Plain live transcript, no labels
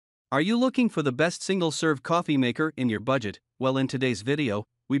Are you looking for the best single-serve coffee maker in your budget? Well, in today's video,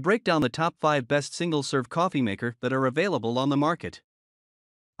 we break down the top 5 best single-serve coffee maker that are available on the market.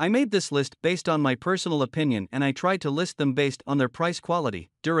 I made this list based on my personal opinion, and I tried to list them based on their price, quality,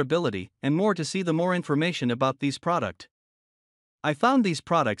 durability, and more to see the more information about these products. I found these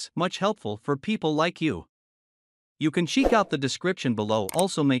products much helpful for people like you. You can check out the description below.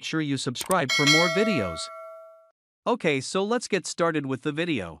 Also make sure you subscribe for more videos. Okay, so let's get started with the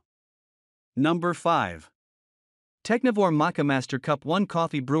video. Number 5. Technivorm Moccamaster Cup 1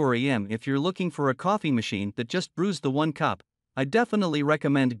 Coffee Brewer EM. If you're looking for a coffee machine that just brews the one cup, I definitely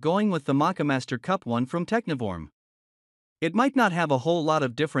recommend going with the Moccamaster Cup 1 from Technivorm. It might not have a whole lot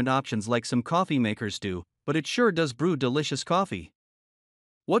of different options like some coffee makers do, but it sure does brew delicious coffee.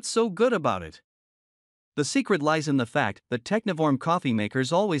 What's so good about it? The secret lies in the fact that Technivorm coffee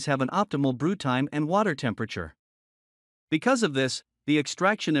makers always have an optimal brew time and water temperature. Because of this, the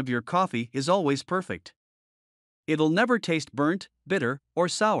extraction of your coffee is always perfect. It'll never taste burnt, bitter, or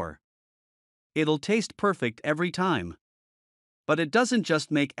sour. It'll taste perfect every time. But it doesn't just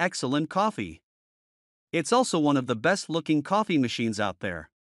make excellent coffee. It's also one of the best looking coffee machines out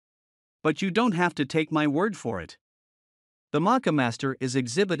there. But you don't have to take my word for it. The Moccamaster is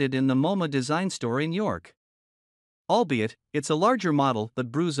exhibited in the MoMA Design Store in York. Albeit, it's a larger model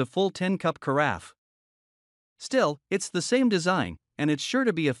that brews a full 10-cup carafe. Still, it's the same design, and it's sure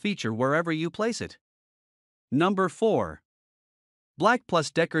to be a feature wherever you place it. Number 4.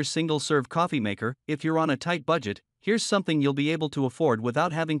 BLACK+DECKER Single-Serve Coffee Maker. If you're on a tight budget, here's something you'll be able to afford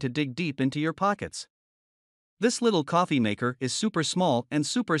without having to dig deep into your pockets. This little coffee maker is super small and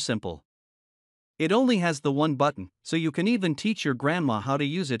super simple. It only has the one button, so you can even teach your grandma how to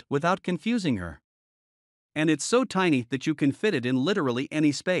use it without confusing her. And it's so tiny that you can fit it in literally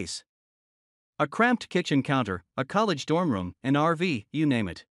any space. A cramped kitchen counter, a college dorm room, an RV, you name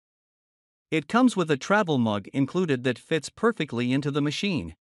it. It comes with a travel mug included that fits perfectly into the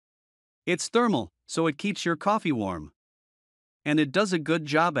machine. It's thermal, so it keeps your coffee warm. And it does a good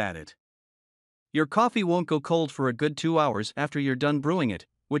job at it. Your coffee won't go cold for a good 2 hours after you're done brewing it,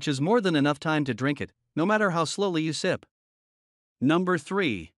 which is more than enough time to drink it, no matter how slowly you sip. Number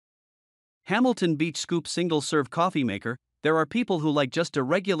 3. Hamilton Beach Scoop Single-Serve Coffee Maker. There are people who like just a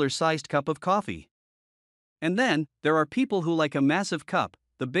regular-sized cup of coffee. And then, there are people who like a massive cup,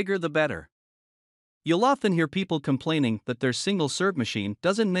 the bigger the better. You'll often hear people complaining that their single-serve machine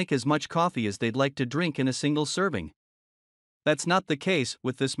doesn't make as much coffee as they'd like to drink in a single serving. That's not the case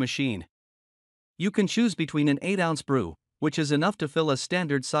with this machine. You can choose between an 8-ounce brew, which is enough to fill a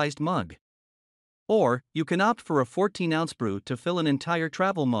standard-sized mug. Or, you can opt for a 14-ounce brew to fill an entire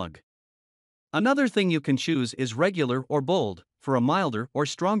travel mug. Another thing you can choose is regular or bold, for a milder or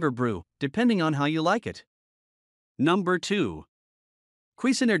stronger brew, depending on how you like it. Number 2.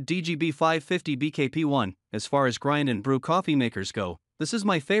 Cuisinart DGB-550BKP1. As far as grind and brew coffee makers go, this is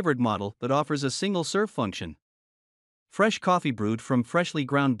my favorite model that offers a single-serve function. Fresh coffee brewed from freshly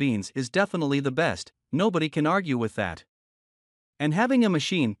ground beans is definitely the best, nobody can argue with that. And having a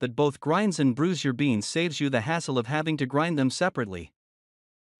machine that both grinds and brews your beans saves you the hassle of having to grind them separately.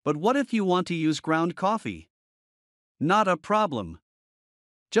 But what if you want to use ground coffee? Not a problem.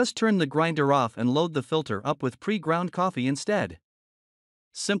 Just turn the grinder off and load the filter up with pre-ground coffee instead.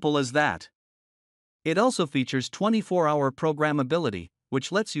 Simple as that. It also features 24-hour programmability,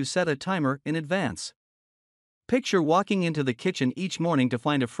 which lets you set a timer in advance. Picture walking into the kitchen each morning to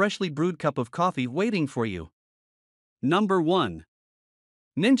find a freshly brewed cup of coffee waiting for you. Number 1.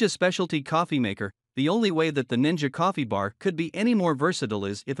 Ninja Specialty Coffee Maker. The only way that the Ninja coffee bar could be any more versatile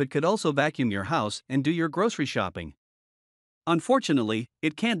is if it could also vacuum your house and do your grocery shopping. Unfortunately,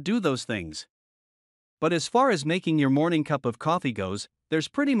 it can't do those things. But as far as making your morning cup of coffee goes, there's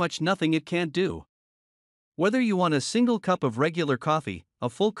pretty much nothing it can't do. Whether you want a single cup of regular coffee, a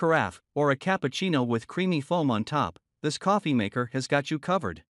full carafe, or a cappuccino with creamy foam on top, this coffee maker has got you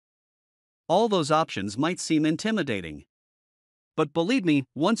covered. All those options might seem intimidating. But believe me,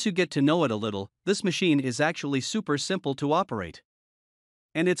 once you get to know it a little, this machine is actually super simple to operate.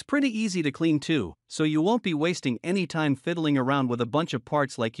 And it's pretty easy to clean too, so you won't be wasting any time fiddling around with a bunch of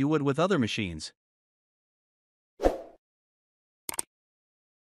parts like you would with other machines.